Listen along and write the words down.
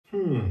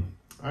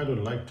I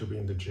don't like to be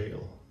in the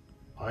jail.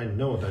 I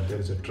know that there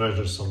is a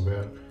treasure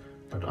somewhere,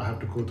 but I have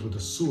to go through the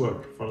sewer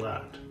for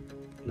that.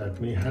 Let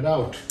me head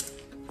out.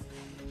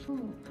 Oh,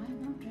 I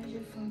want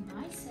treasure for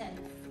myself.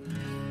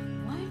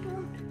 Why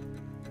don't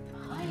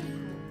I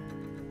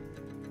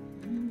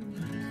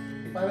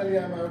go? Finally,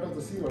 I'm out of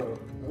the sewer.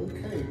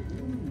 Okay.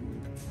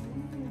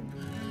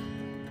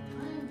 I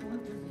want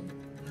to win.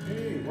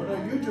 Hey, what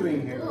are you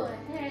doing here? Go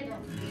ahead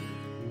of me.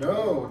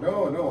 No.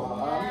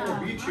 I'm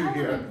gonna beat you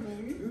here.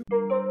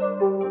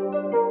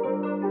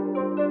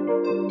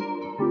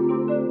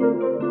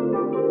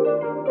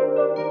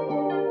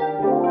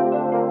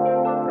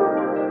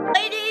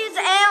 Ladies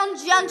and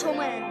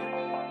gentlemen,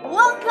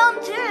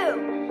 welcome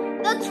to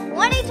the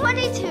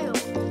 2022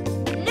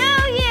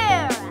 New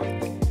Year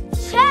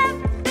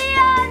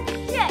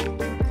Championship.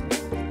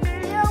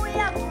 Here we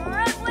have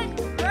Redwood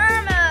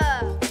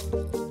Burma.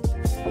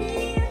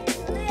 He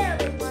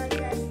clearly wants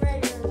this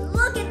treasure.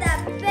 Look at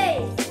that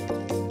face.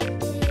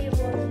 He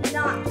will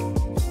not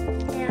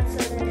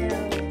answer the no.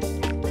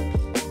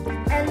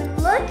 And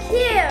look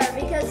here,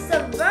 because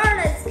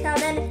Saverna's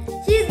coming.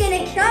 She's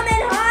gonna come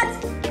in hot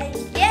and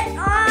get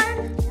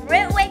on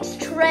Ritwick's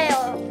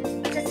trail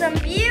to some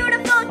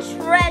beautiful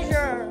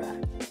treasure.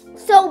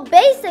 So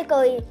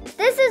basically,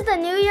 this is the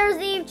New Year's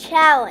Eve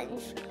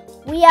challenge.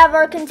 We have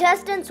our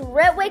contestants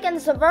Ritwick and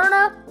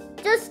Saverna.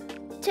 Just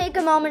take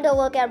a moment to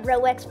look at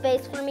Ritwick's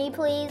face for me,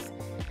 please.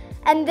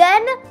 And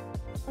then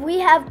we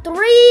have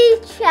 3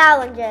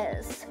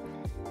 challenges.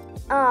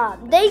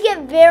 They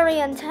get very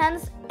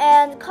intense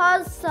and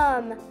cause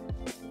some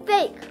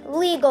fake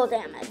legal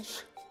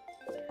damage.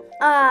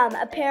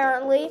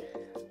 Apparently,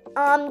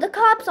 the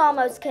cops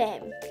almost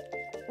came.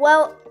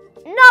 Well,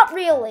 not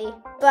really,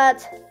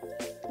 but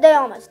they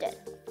almost did.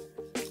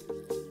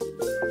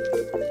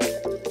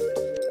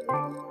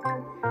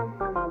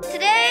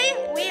 Today,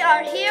 we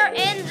are here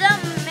in the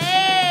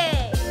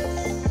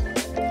maze.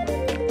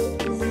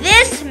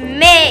 This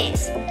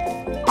maze,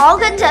 all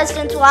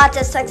contestants will have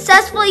to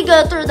successfully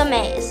go through the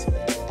maze.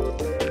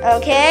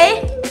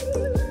 Okay?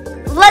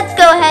 Let's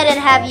go ahead and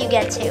have you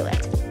get to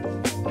it.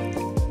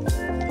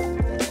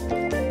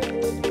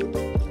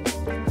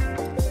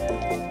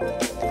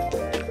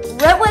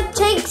 Ritwick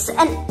takes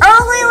an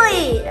early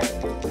lead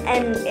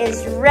and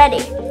is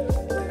ready.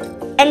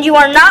 And you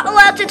are not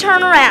allowed to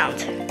turn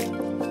around.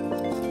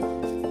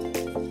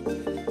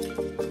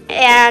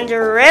 And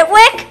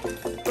Ritwick.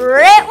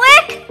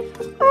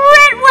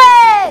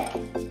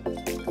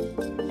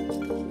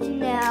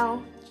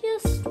 Now,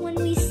 just when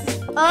we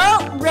see...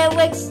 Oh,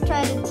 Ritwick's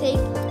trying to take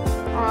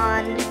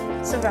on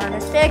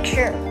Saverna's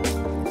picture.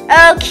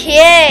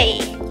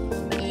 Okay,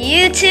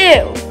 you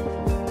two.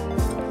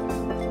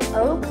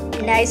 Oh,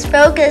 nice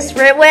focus,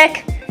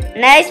 Ritwick.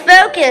 Nice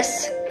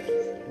focus.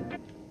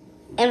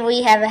 And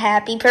we have a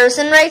happy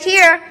person right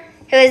here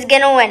who is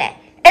gonna win it.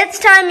 It's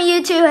time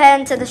you two head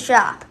into the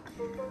shop.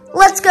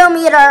 Let's go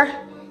meet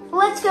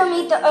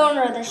the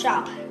owner of the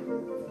shop.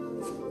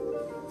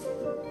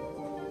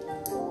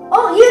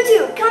 Oh, you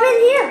two, come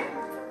in here.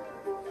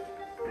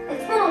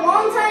 It's been a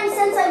long time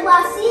since I've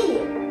last seen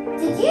you.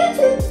 Did you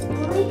two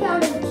break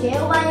out of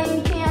jail by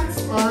any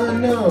chance?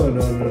 No.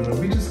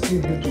 We just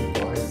came here to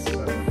buy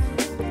stuff.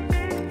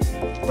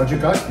 What you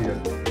got here?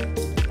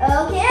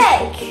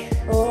 Okay,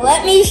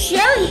 let me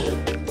show you.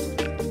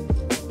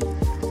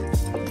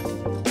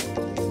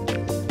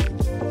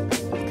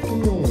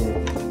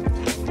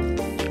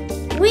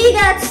 We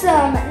got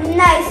some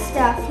nice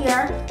stuff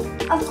here.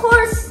 Of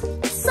course,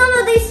 some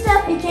of these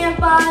stuff you can't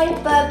buy,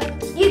 but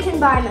you can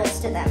buy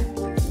most of them.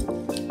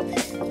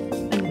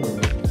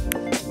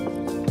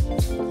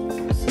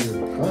 See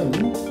your gun?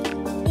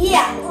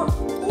 Yeah,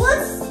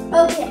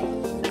 okay.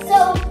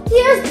 So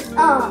here's,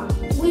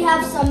 we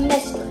have some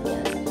mystery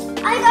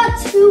codes. I got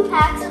 2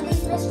 packs of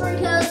these mystery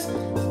codes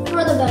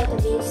for the both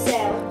of you, so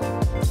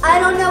I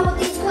don't know what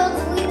these codes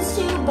leads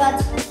to,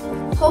 but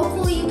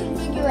hopefully you can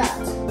figure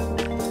out.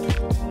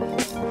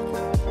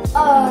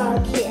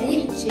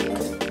 Okay.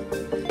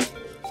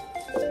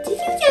 Did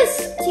you just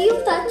steal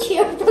that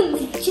chair from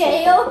the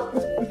jail?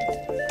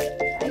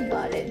 I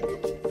got it.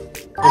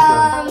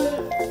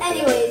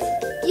 Anyways,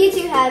 you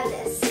two have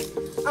this.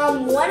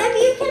 One of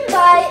you can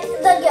buy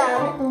the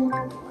gun.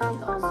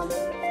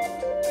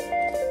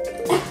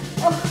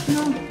 Oh,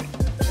 no.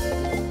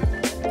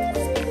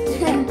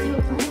 Thank you.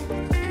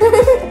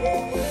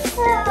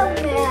 Oh,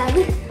 man.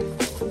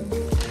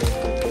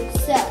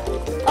 So,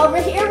 over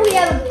here we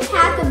have a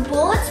pack of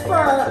bullets for a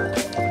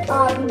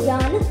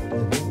gun.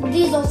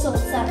 These are sold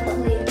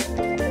separately.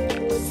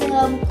 So,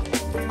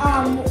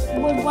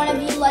 would one of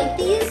you like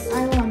these?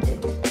 I want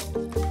it.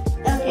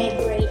 Okay,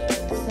 great.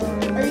 So,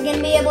 Are you going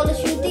to be able to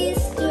shoot these?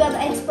 Do you have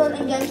expert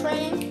in gun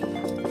training?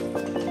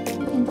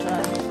 you can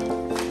try.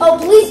 Oh,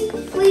 please.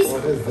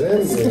 What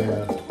is in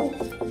there?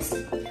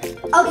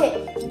 Okay,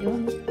 You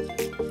want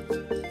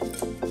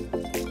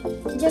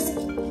just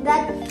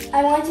that,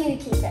 I want you to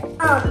keep it.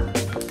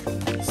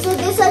 So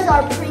this is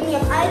our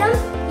premium item.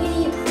 You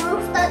need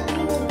proof that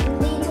you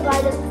need to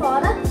buy this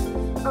product.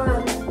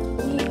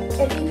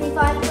 If you can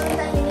find proof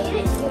that you need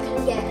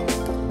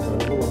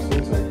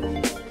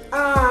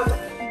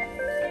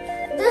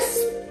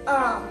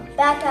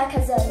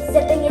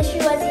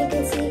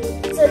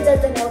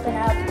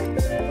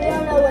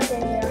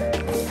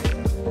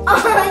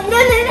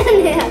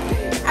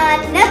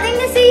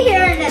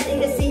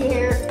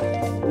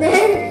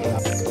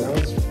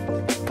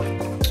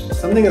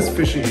something is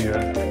fishy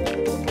here.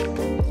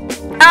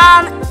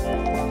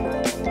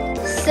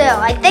 So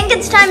I think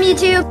it's time,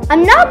 YouTube.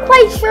 I'm not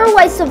quite sure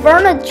why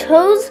Severna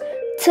chose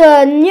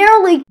to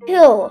nearly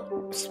kill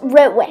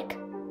Ritwick.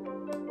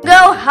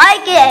 Go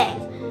hiking!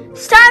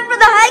 It's time for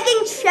the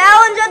hiking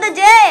challenge of the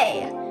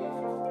day.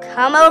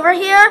 Come over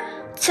here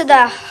to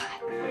the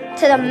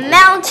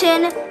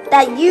mountain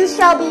that you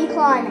shall be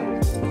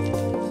climbing.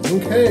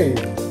 Okay.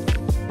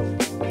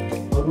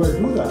 How do I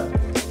do that?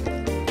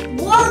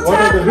 We'll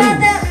talk about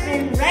that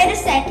in right a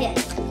second.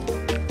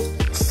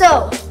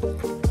 So,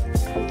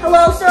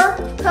 hello, sir.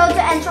 Code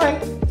to entry.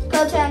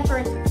 Code to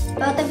entry.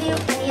 Both of you, I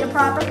need a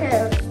proper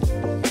code.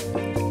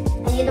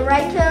 I need the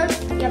right code.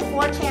 You have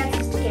 4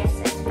 chances to guess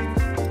it.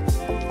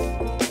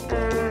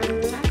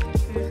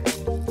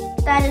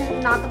 That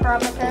is not the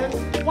proper code.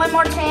 One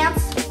more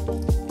chance.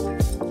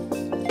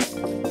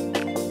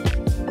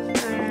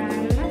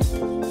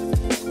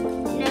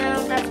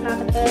 No, that's not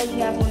the code.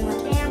 You have one more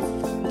chance.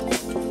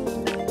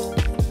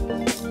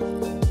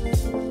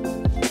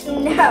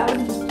 No.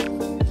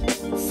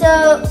 So,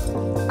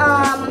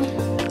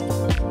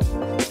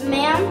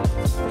 ma'am,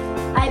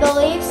 I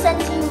believe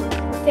since you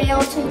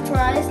failed 2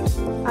 tries,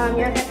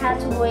 you're gonna have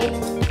to wait.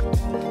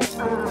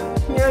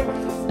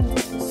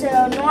 So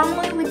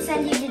normally we'd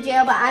send you to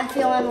jail, but I'm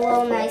feeling a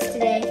little nice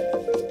today.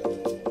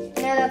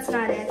 No, that's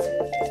not it.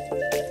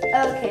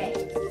 Okay,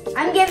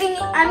 I'm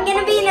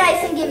gonna be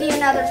nice and give you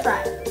another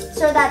try.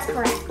 So that's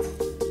correct.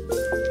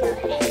 Go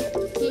ahead.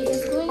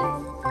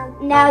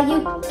 Now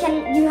you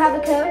have a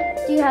code?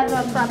 Do you have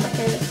a proper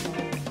code?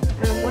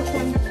 Which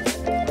one?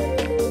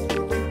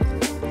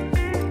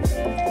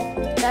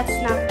 That's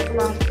not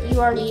wrong. You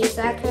already used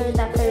that code.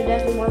 That code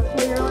doesn't work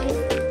clearly.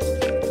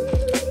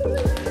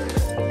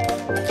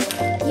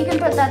 You can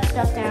put that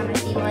stuff down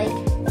if you like.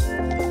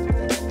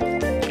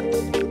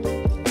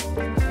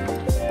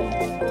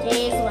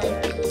 Days like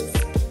these.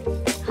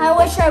 I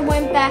wish I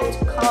went back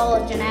to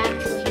college and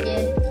actually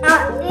did.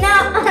 No.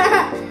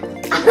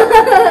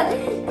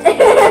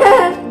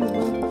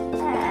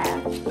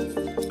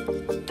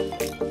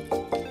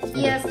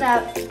 Yes,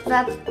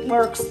 that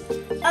works.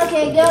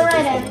 Okay, go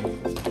right in.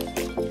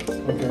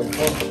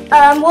 Okay.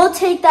 We'll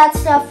take that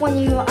stuff when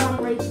you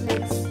reach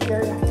next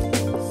area.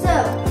 So,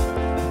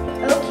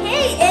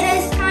 okay, it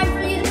is time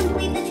for you to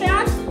complete the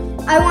challenge.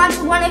 I want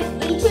one of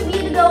each of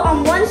you to go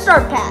on one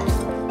start pad.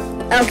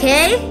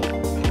 Okay?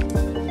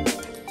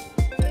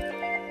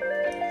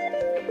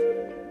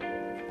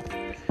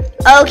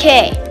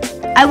 Okay.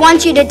 I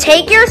want you to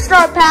take your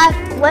start pad,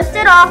 lift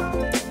it off.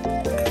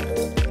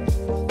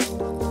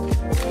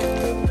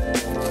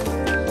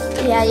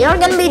 Yeah, you're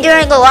gonna be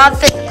doing a lot of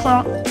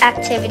physical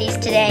activities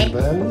today.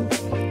 Then?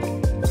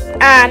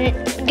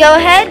 Go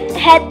ahead,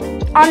 head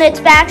on its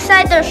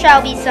backside, there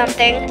shall be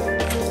something.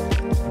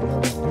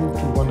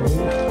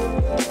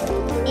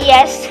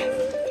 Yes.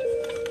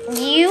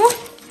 You?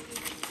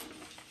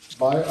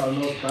 Buy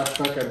Arnold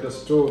backpack at the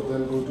store,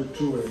 then go to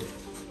 2A.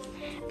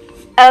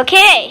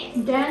 Okay.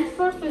 Dance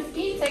for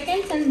 15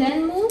 seconds and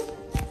then move.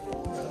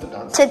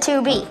 To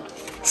 2B.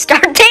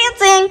 Start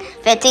dancing.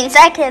 15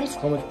 seconds.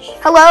 How much?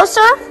 Hello,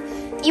 sir?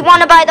 You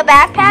want to buy the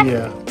backpack?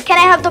 Yeah. Can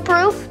I have the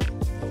proof?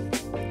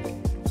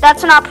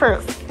 That's not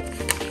proof.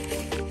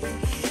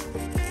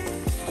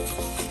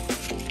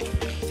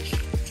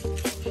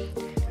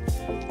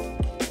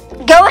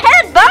 Go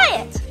ahead, buy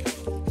it.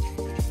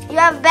 You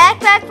have a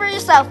backpack for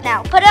yourself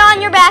now. Put it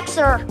on your back,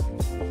 sir.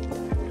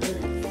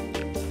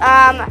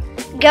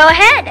 Go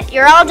ahead.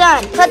 You're all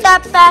done. Put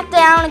that back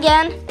down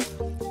again.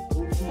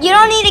 You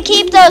don't need to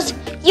keep those.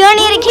 You don't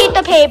need to keep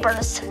the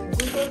papers.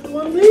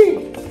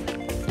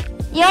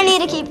 You don't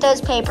need to keep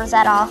those papers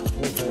at all.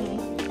 Okay.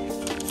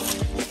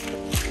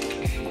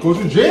 Go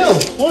to jail.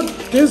 What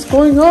is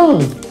going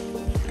on?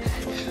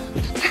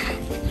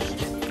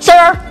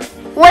 Sir,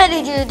 what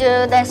did you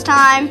do this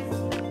time?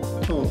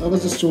 Oh, I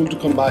was just told to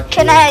come back.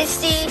 Can I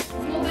see?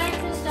 Go back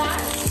to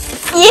start.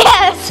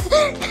 Yes.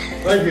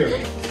 Right here.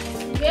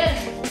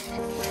 Yes.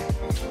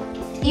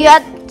 You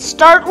had to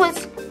start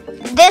with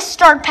this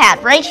start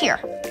pad right here.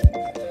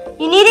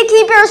 You need to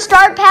keep your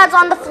start pads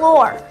on the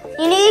floor.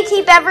 You need to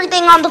keep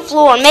everything on the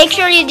floor. Make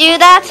sure you do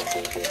that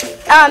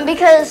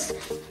because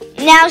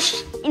now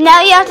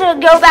you have to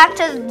go back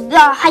to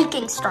the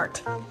hiking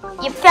start.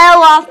 You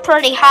fell off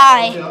pretty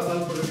high. Yeah,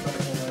 I'll put it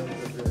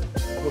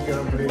back. Okay,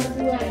 I'm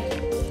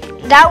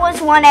ready. That was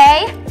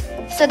 1A.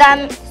 So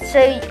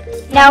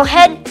now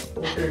head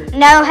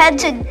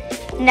to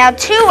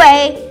 2A.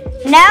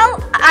 Now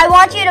I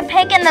want you to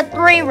pick in the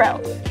 3 row.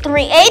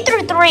 3A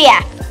through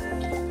 3F.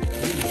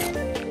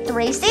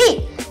 3C.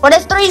 What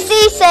does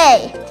 3C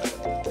say?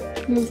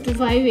 Move to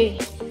 5A.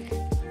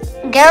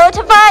 Go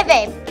to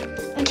 5A.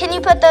 And can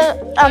you put the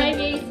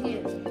 5A is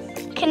here.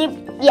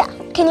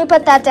 Can you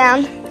put that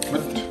down?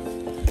 But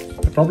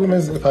the problem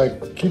is, if I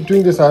keep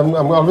doing this, I'm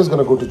always going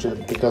to go to jail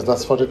because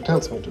that's what it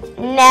tells me to.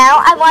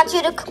 Now I want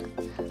you to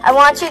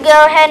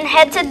go ahead and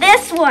head to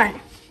this one.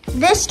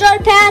 This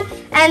start pad,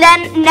 and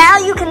then now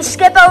you can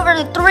skip over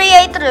to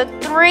 3A through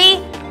 3.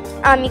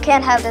 You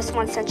can't have this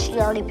one since you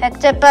already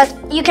picked it, but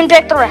you can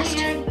pick the rest.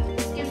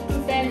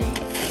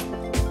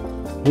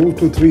 Move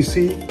to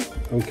 3C.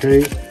 Okay.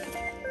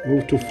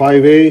 Move to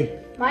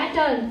 5A. My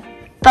turn.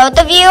 Both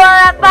of you are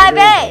at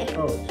 5A.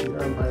 Oh, see,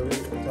 I'm 5A.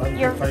 So I'm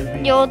You're,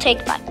 5B. you'll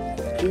take 5.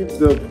 Keep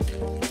the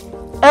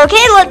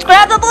Okay, let's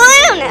grab the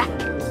balloon.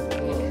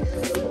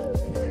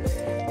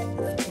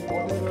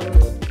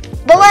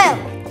 Balloon.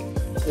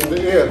 in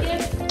the air.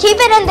 Keep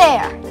it in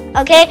there.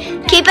 Okay?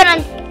 Keep it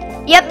in.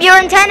 Yep, you're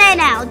in 10A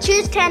now.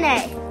 Choose 10A.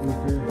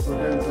 Okay, for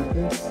 10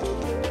 seconds.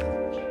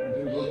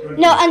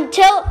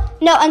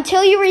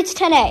 Until you reach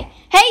 10A.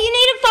 Hey, you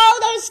need to follow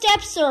those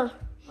steps, sir.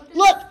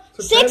 Look,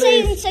 So 6A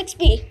 10A and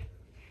 6B.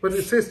 But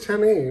it says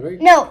 10A, right?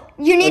 No,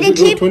 you need to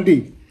Until keep.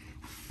 20.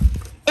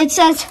 It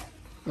says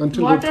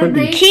Until Water 20.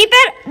 break. keep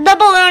the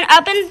balloon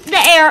up in the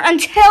air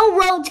until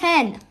row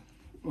 10.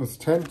 What's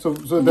 10? So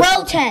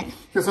Row 10.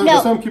 Yes, so No.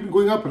 that's why I'm keeping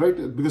going up, right?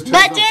 Because 10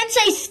 That is up. didn't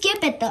say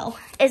skip it though,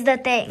 is the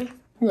thing.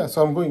 Yeah,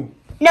 so I'm going.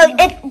 No,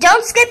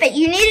 don't skip it.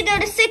 You need to go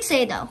to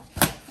 6A though.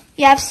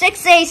 You have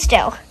 6A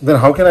still. Then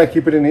how can I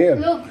keep it in air?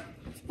 Look.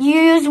 You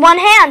use one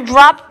hand,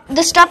 drop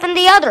the stuff in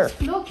the other.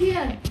 Look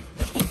here.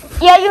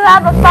 Yeah, you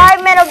have a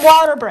 5-minute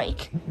water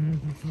break.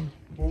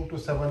 Move to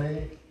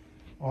 7A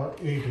or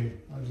 8A.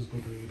 I'll just go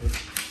to 8A.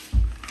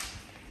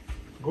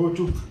 Go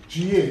to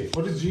GA.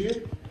 What is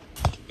GA?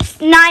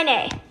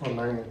 9A. Or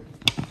 9A.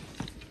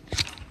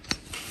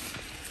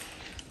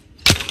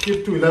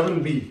 Skip to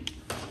 11B.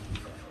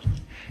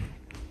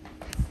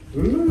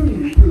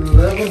 Ooh,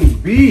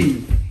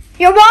 11B.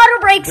 Your water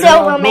break's There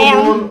over, are no man.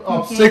 more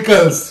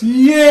obstacles.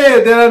 Yeah,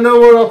 there are no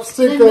more Then where to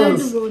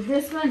obstacles. go?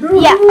 This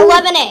one. Yeah,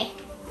 11A.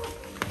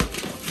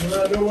 There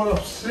are no more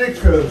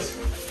obstacles.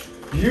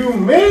 You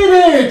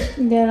made it!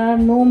 There are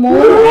no more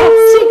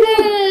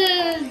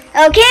obstacles.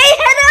 Okay,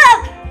 head up.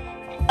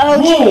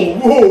 Okay.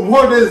 Whoa,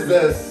 what is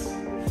this?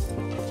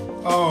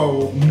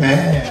 Oh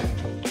man.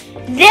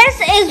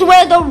 This is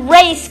where the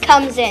race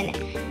comes in.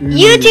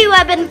 You two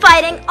have been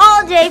fighting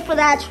all day for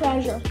that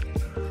treasure.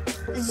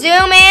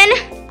 Zoom in,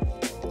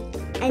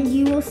 and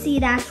you will see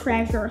that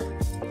treasure.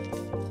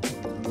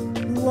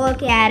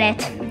 Look at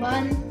it.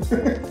 One.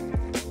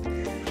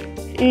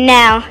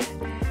 Now,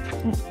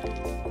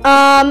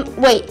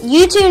 wait,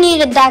 you two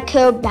needed that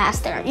code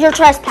past there. You're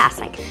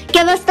trespassing.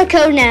 Give us the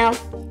code now.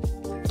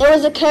 There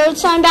was a code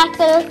sign back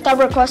there that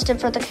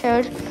requested for the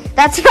code.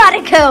 That's not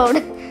a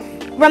code.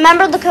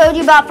 Remember the code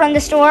you bought from the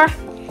store?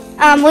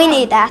 We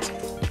need that.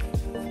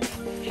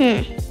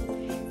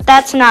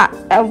 That's not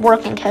a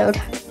working code.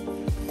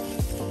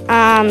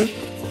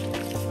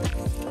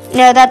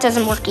 No, that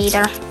doesn't work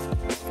either.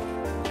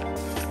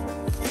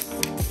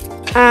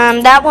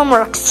 That one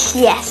works,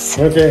 yes.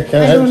 Okay,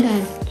 can I I have don't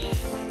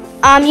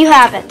have. You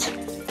have it.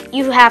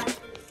 You have,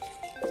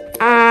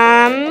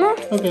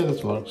 Okay,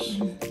 this works.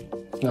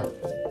 No.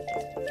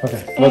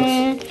 Okay,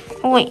 let's.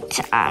 wait,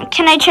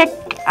 can I check,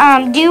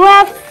 do you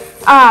have,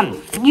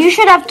 you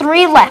should have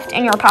 3 left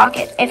in your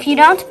pocket. If you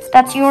don't,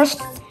 that's yours.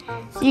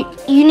 You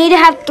need to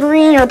have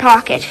 3 in your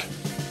pocket.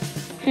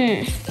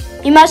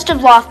 You must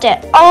have lost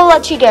it. I'll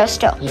let you go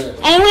still. Yes.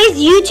 Anyways,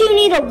 you two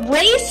need to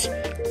race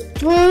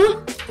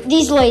through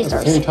these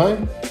lasers. Same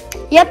time?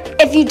 Yep,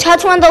 if you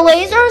touch one of the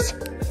lasers,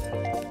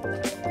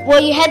 will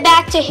you head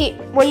back to here?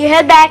 Will you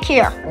head back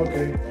here?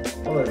 Okay,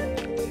 alright.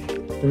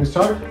 Can we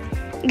start?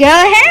 Go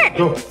ahead.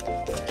 Go.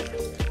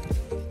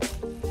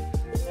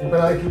 Keep an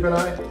eye, keep an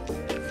eye.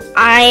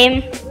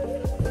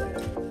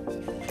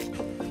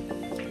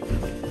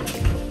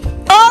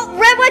 Oh,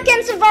 Redwick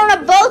and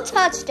Savannah both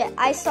touched it.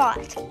 I saw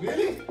it.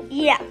 Really?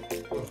 Yeah.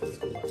 Oh, let's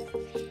go back.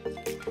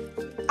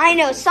 I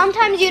know,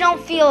 sometimes you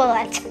don't feel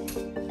it.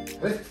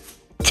 Hey,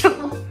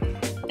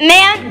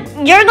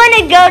 Man, you're going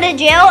to go to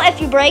jail if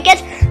you break it.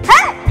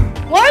 Hey!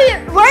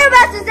 We're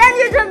about to send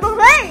you to the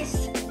police.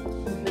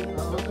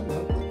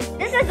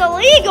 This is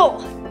illegal.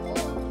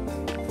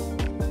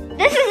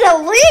 This is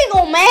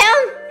illegal, man.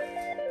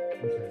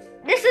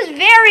 This is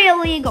very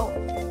illegal.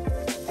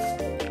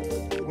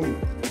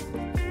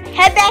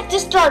 Head back to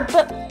start,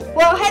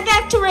 well, head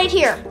back to right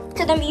here,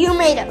 to the you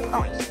made it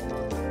point.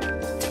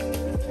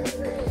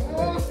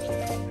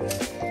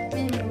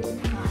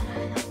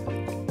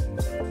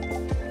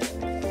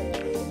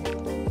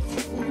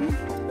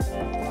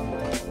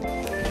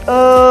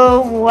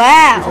 Oh,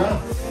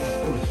 wow.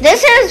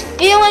 This is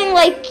feeling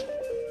like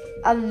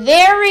a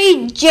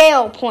very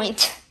jail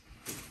point.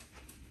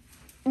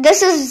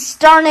 This is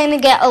starting to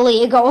get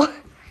illegal.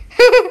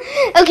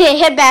 Okay,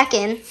 head back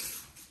in.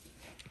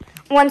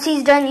 Once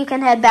he's done, you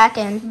can head back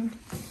in.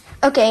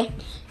 Okay,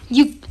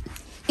 you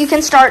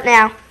can start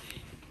now.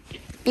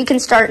 You can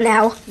start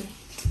now.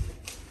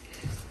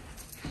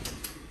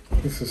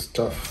 this is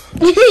tough.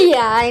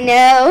 Yeah, I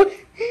know.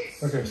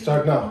 Okay,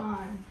 start now.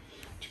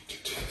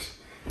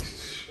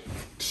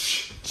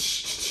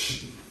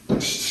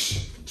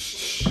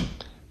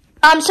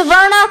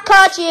 Savarna,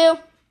 caught you.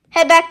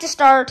 Head back to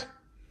start.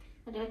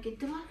 अरे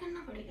कितने बार करना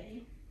पड़ेगा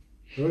ये?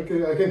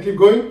 Okay, I can keep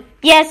going?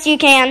 Yes, you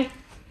can.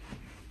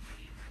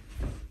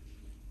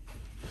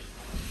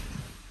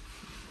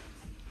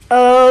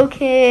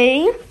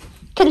 Okay.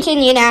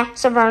 Continue now,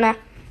 Savarna.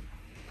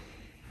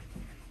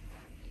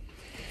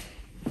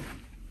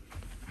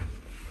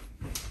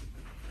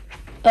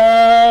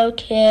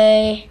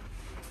 Okay.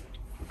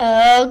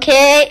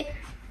 Okay.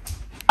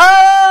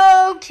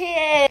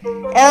 Okay.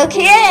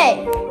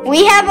 Okay.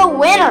 We have a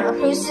winner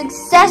who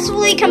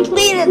successfully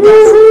completed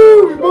this.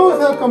 Woohoo! We both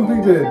have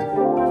completed.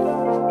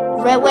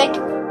 Redwick,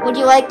 would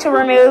you like to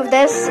remove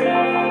this?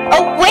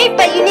 Oh, wait,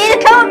 but you need a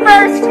code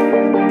first.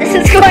 This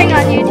is going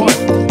on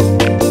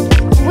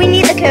YouTube. We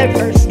need the code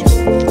first.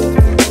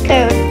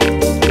 Code.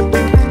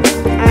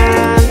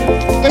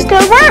 This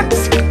code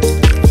works.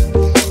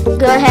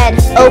 Go ahead,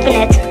 open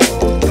it.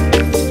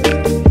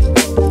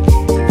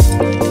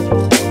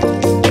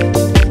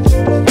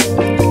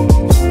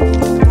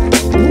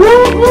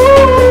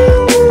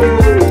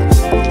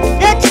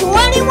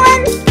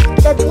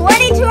 The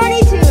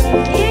 2022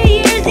 New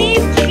Year's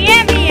Eve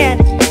champion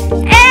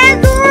is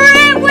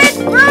Redwick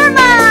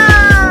Burma!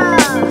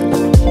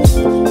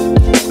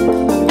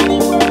 Any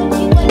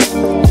word you'd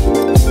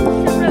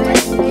like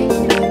to say?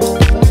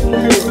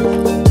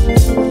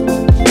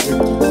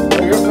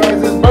 Your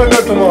prize is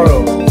burger tomorrow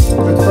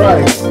with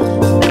fries.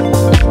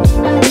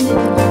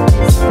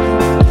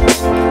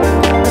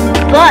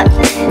 But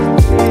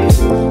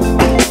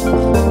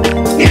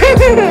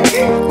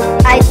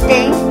I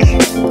think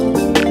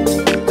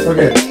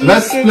Okay,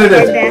 let's split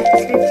it. back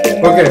to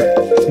two. Okay,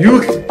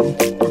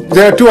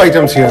 there are two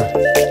items here.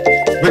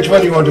 Which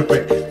one you want to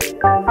pick?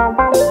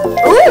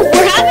 Ooh,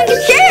 we're having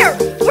a share!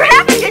 We're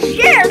having a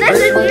share! This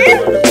is new!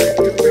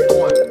 You pick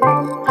one.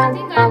 I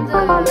think I'm the.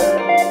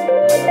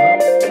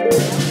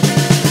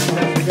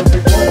 You can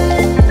pick one.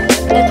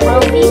 The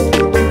trophy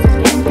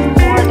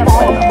or the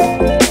flip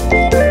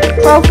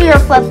book? Trophy or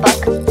flip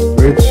book?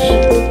 Which?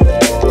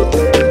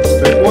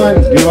 Pick one.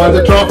 Do you want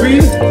the trophy?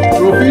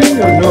 Trophy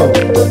or no?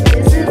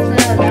 This is the.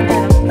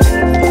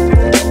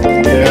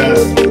 Yes.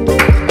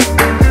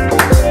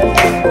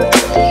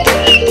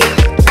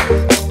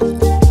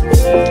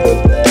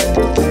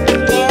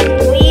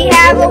 And we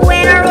have a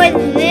winner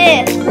with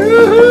this.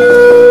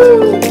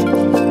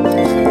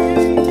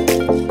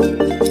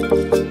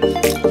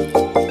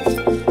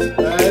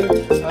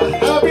 And a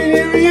Happy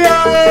New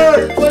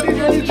Year!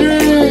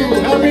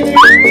 2022! Happy New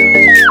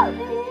Year!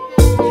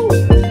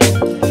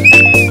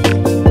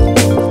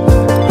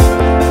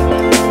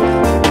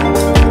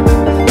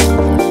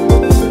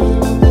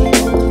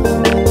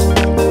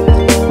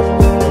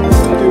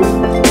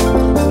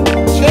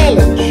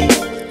 Challenge.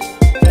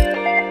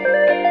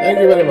 Thank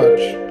you very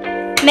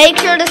much. Make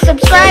sure to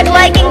subscribe,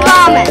 like, and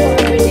comment.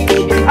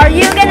 Are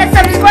you gonna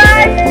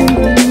subscribe?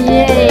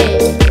 Yay!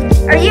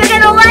 Are you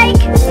gonna like?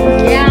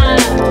 Yeah!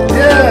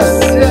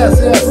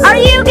 Yes. Are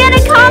you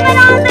gonna comment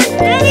on this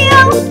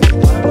video?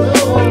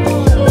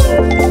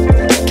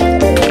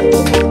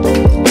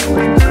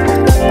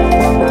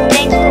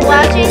 Thanks for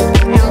watching,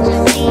 and I'll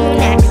just see you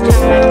next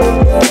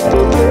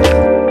time.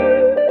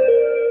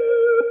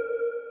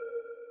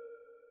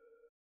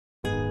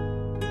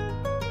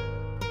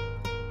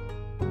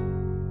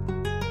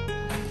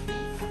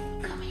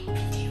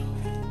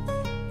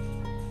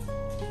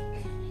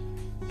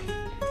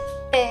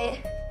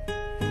 Hey.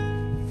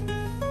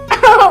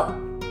 Oh,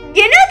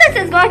 you know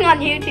this is going on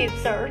YouTube,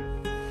 sir.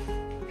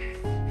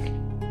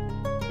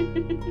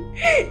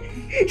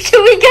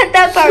 Should we cut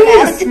that part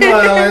out?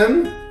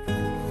 Smiling.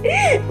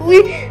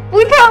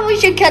 we probably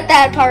should cut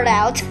that part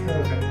out,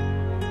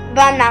 Okay.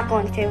 but I'm not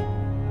going to.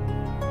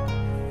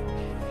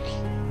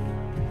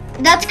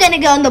 That's gonna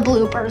go in the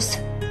bloopers.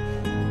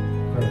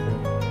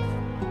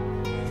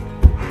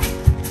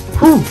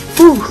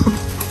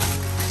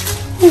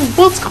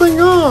 What's going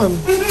on?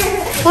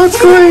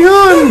 What's going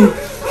on?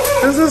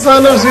 Is this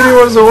Anders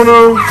Universe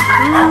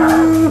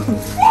owner?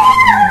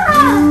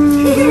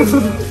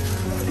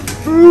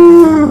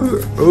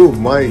 Oh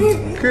my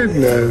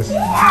goodness.